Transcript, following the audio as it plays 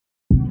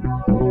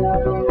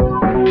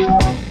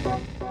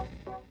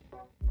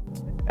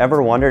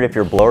Ever wondered if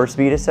your blower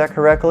speed is set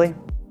correctly?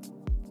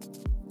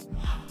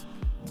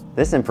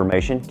 This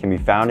information can be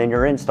found in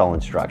your install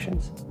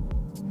instructions.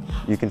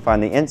 You can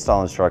find the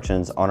install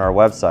instructions on our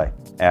website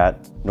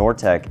at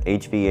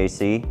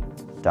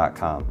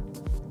nortechhvac.com.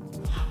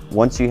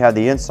 Once you have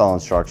the install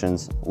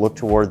instructions, look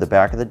toward the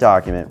back of the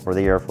document for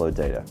the airflow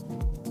data.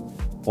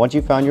 Once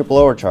you've found your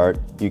blower chart,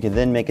 you can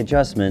then make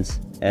adjustments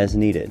as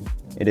needed.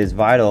 It is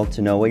vital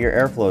to know what your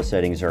airflow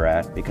settings are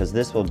at because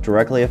this will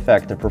directly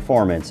affect the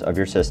performance of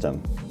your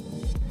system.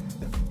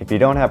 If you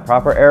don't have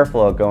proper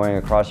airflow going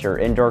across your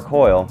indoor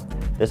coil,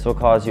 this will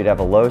cause you to have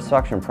a low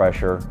suction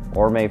pressure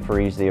or may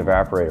freeze the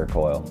evaporator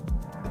coil.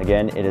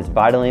 Again, it is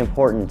vitally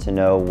important to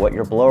know what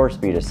your blower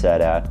speed is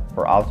set at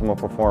for optimal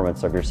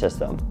performance of your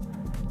system.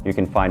 You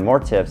can find more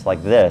tips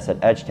like this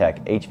at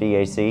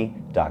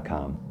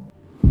edgetechhvac.com.